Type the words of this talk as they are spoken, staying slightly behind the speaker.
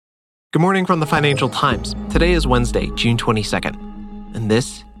Good morning from the Financial Times. Today is Wednesday, June 22nd, and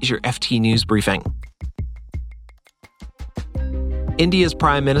this is your FT News Briefing. India's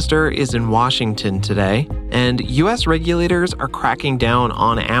Prime Minister is in Washington today, and U.S. regulators are cracking down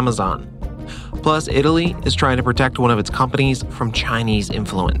on Amazon. Plus, Italy is trying to protect one of its companies from Chinese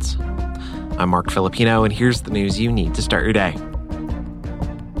influence. I'm Mark Filipino, and here's the news you need to start your day.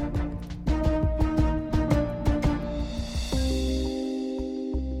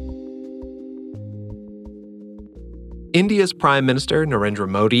 India's Prime Minister Narendra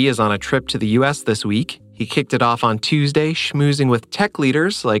Modi is on a trip to the U.S. this week. He kicked it off on Tuesday, schmoozing with tech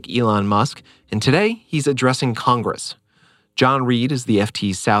leaders like Elon Musk, and today he's addressing Congress. John Reed is the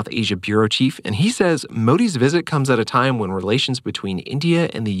FT's South Asia bureau chief, and he says Modi's visit comes at a time when relations between India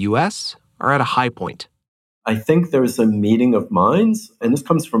and the U.S. are at a high point. I think there's a meeting of minds, and this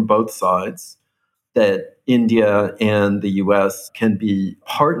comes from both sides, that India and the U.S. can be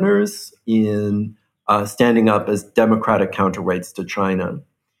partners in standing up as democratic counterweights to China.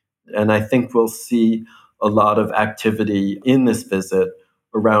 And I think we'll see a lot of activity in this visit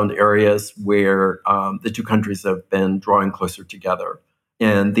around areas where the two countries have been drawing closer together.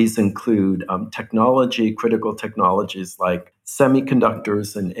 And these include technology, critical technologies like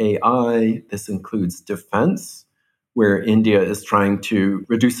semiconductors and AI. This includes defense, where India is trying to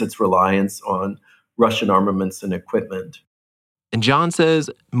reduce its reliance on Russian armaments and equipment. And John says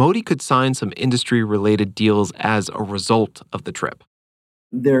Modi could sign some industry-related deals as a result of the trip.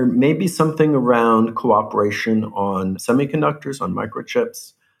 There may be something around cooperation on semiconductors, on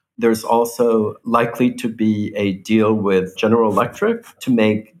microchips. There's also likely to be a deal with General Electric to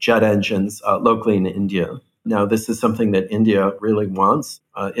make jet engines locally in India. Now, this is something that India really wants.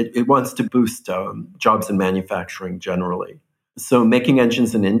 It wants to boost jobs in manufacturing generally. So making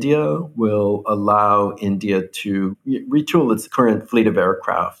engines in India will allow India to retool its current fleet of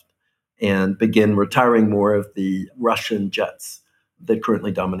aircraft and begin retiring more of the Russian jets that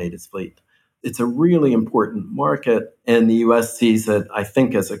currently dominate its fleet. It's a really important market, and the U.S. sees it, I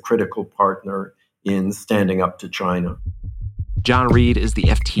think, as a critical partner in standing up to China. John Reed is the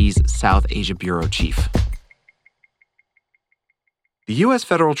FT's South Asia bureau chief. The U.S.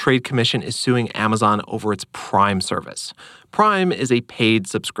 Federal Trade Commission is suing Amazon over its Prime service. Prime is a paid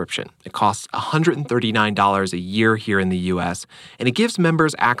subscription. It costs $139 a year here in the U.S., and it gives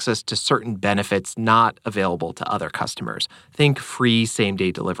members access to certain benefits not available to other customers. Think free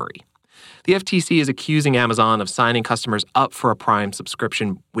same-day delivery. The FTC is accusing Amazon of signing customers up for a Prime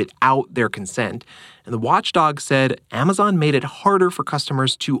subscription without their consent, and the watchdog said Amazon made it harder for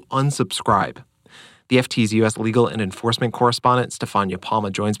customers to unsubscribe. The FT's U.S. legal and enforcement correspondent, Stefania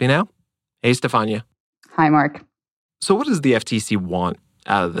Palma, joins me now. Hey, Stefania. Hi, Mark. So what does the FTC want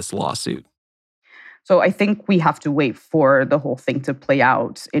out of this lawsuit? So I think we have to wait for the whole thing to play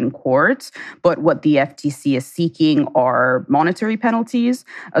out in court. But what the FTC is seeking are monetary penalties,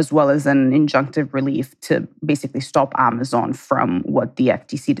 as well as an injunctive relief to basically stop Amazon from what the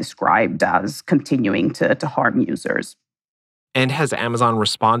FTC described as continuing to harm users. And has Amazon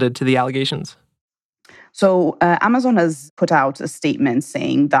responded to the allegations? So Amazon has put out a statement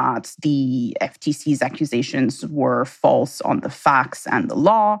saying that the FTC's accusations were false on the facts and the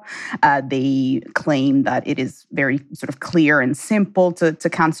law. They claim that it is very sort of clear and simple to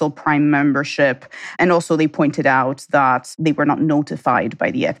cancel Prime membership. And also they pointed out that they were not notified by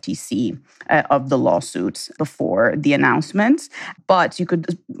the FTC of the lawsuit before the announcement. But you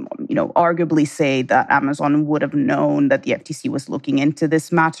could, arguably say that Amazon would have known that the FTC was looking into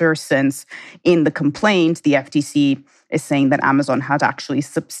this matter, since in the complaint, the FTC is saying that Amazon had actually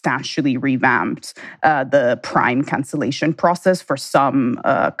substantially revamped the Prime cancellation process for some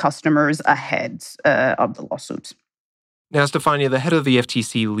customers ahead of the lawsuit. Now, Stefania, the head of the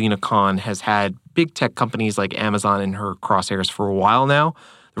FTC, Lina Khan, has had big tech companies like Amazon in her crosshairs for a while now.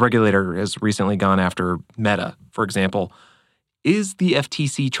 The regulator has recently gone after Meta, for example. Is the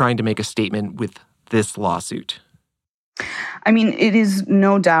FTC trying to make a statement with this lawsuit? I mean, it is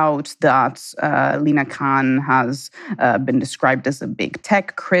no doubt that Lina Khan has been described as a big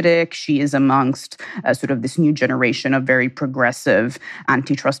tech critic. She is amongst sort of this new generation of very progressive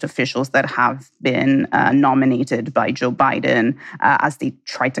antitrust officials that have been nominated by Joe Biden as they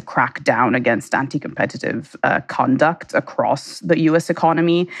try to crack down against anti-competitive conduct across the U.S.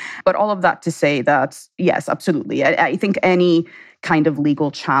 economy. But all of that to say that, yes, absolutely. I think any kind of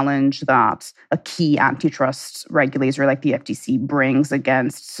legal challenge that a key antitrust regulator like the FTC brings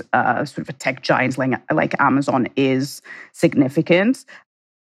against sort of a tech giant like Amazon is significant.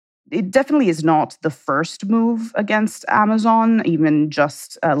 It definitely is not the first move against Amazon. Even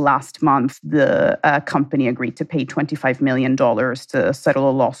just last month, the company agreed to pay $25 million to settle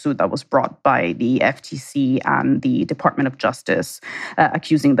a lawsuit that was brought by the FTC and the Department of Justice,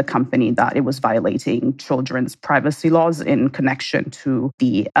 accusing the company that it was violating children's privacy laws in connection to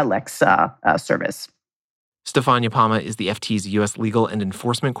the Alexa service. Stefania Palma is the FT's U.S. legal and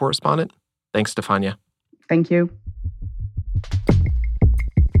enforcement correspondent. Thanks, Stefania. Thank you.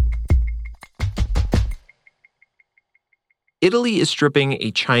 Italy is stripping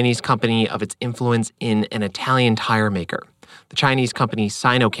a Chinese company of its influence in an Italian tire maker. The Chinese company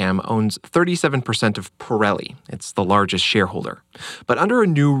Sinochem owns 37% of Pirelli. It's the largest shareholder. But under a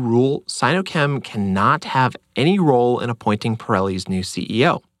new rule, Sinochem cannot have any role in appointing Pirelli's new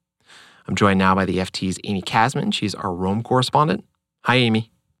CEO. I'm joined now by the FT's Amy Kasman. She's our Rome correspondent. Hi,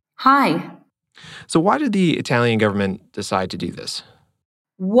 Amy. Hi. So why did the Italian government decide to do this?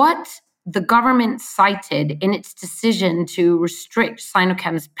 What the government cited in its decision to restrict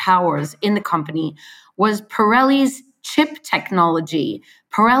Sinochem's powers in the company was Pirelli's chip technology.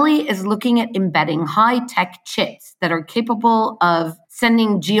 Pirelli is looking at embedding high-tech chips that are capable of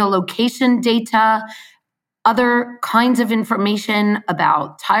sending geolocation data, other kinds of information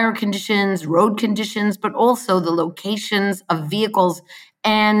about tire conditions, road conditions, but also the locations of vehicles.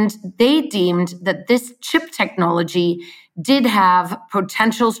 And they deemed that this chip technology did have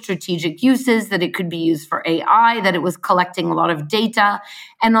potential strategic uses, that it could be used for AI, that it was collecting a lot of data.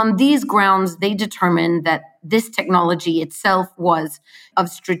 And on these grounds, they determined that this technology itself was of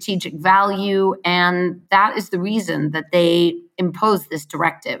strategic value. And that is the reason that they imposed this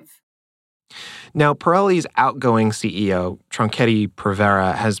directive. Now, Pirelli's outgoing CEO, Tronchetti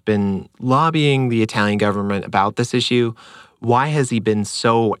Provera, has been lobbying the Italian government about this issue. Why has he been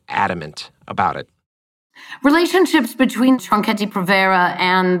so adamant about it? Relationships between Tronchetti Provera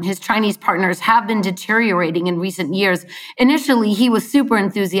and his Chinese partners have been deteriorating in recent years. Initially, he was super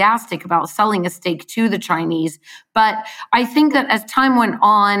enthusiastic about selling a stake to the Chinese. But I think that as time went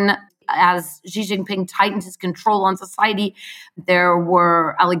on, as Xi Jinping tightened his control on society, there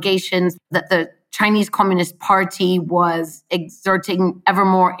were allegations that the Chinese Communist Party was exerting ever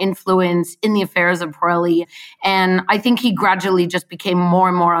more influence in the affairs of Pirelli. And I think he gradually just became more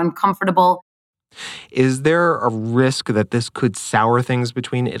and more uncomfortable. Is there a risk that this could sour things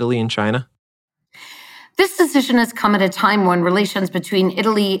between Italy and China? This decision has come at a time when relations between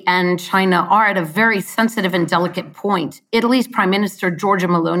Italy and China are at a very sensitive and delicate point. Italy's Prime Minister Giorgia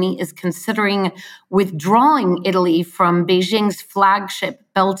Meloni is considering withdrawing Italy from Beijing's flagship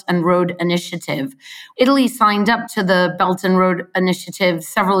Belt and Road Initiative. Italy signed up to the Belt and Road Initiative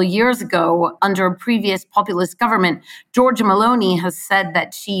several years ago under a previous populist government. Giorgia Meloni has said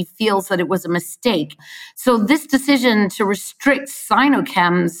that she feels that it was a mistake. So this decision to restrict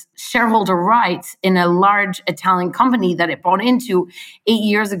Sinochem's shareholder rights in a large Italian company that it bought into 8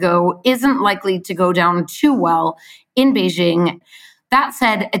 years ago isn't likely to go down too well in Beijing. That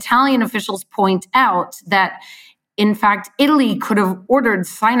said, Italian officials point out that in fact, Italy could have ordered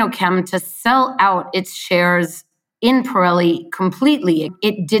Sinochem to sell out its shares in Pirelli completely.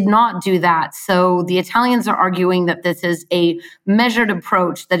 It did not do that. So the Italians are arguing that this is a measured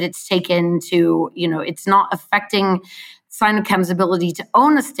approach that it's taken to, it's not affecting Sinochem's ability to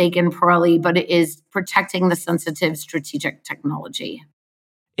own a stake in Pirelli, but it is protecting the sensitive strategic technology.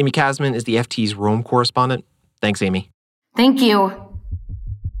 Amy Kasman is the FT's Rome correspondent. Thanks, Amy. Thank you.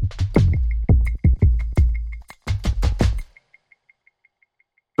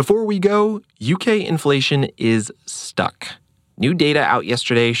 Before we go, UK inflation is stuck. New data out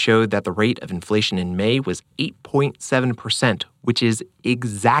yesterday showed that the rate of inflation in May was 8.7%, which is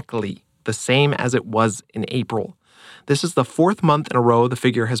exactly the same as it was in April. This is the fourth month in a row the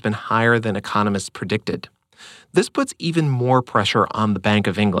figure has been higher than economists predicted. This puts even more pressure on the Bank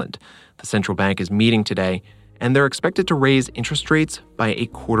of England. The central bank is meeting today, and they're expected to raise interest rates by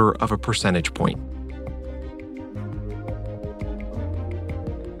 0.25 percentage point.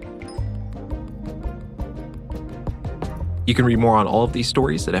 You can read more on all of these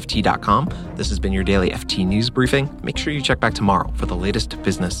stories at FT.com. This has been your daily FT News Briefing. Make sure you check back tomorrow for the latest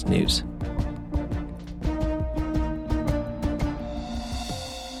business news.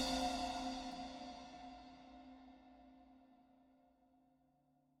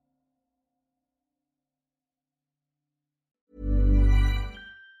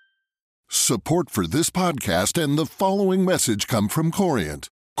 Support for this podcast and the following message come from Corient.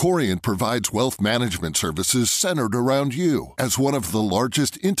 Corient provides wealth management services centered around you. As one of the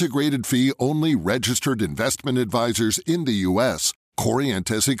largest integrated fee-only registered investment advisors in the U.S., Corient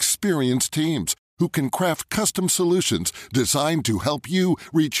has experienced teams who can craft custom solutions designed to help you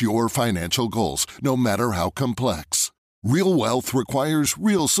reach your financial goals, no matter how complex. Real wealth requires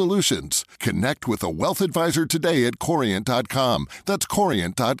real solutions. Connect with a wealth advisor today at Corient.com. That's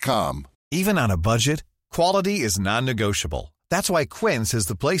Corient.com. Even on a budget, quality is non-negotiable. That's why Quince is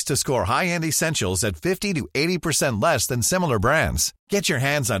the place to score high-end essentials at 50 to 80% less than similar brands. Get your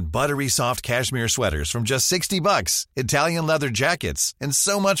hands on buttery soft cashmere sweaters from just $60, Italian leather jackets, and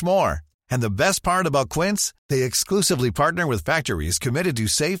so much more. And the best part about Quince, they exclusively partner with factories committed to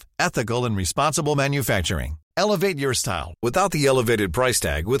safe, ethical, and responsible manufacturing. Elevate your style without the elevated price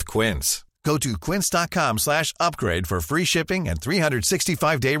tag with Quince. Go to quince.com/upgrade for free shipping and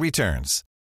 365-day returns.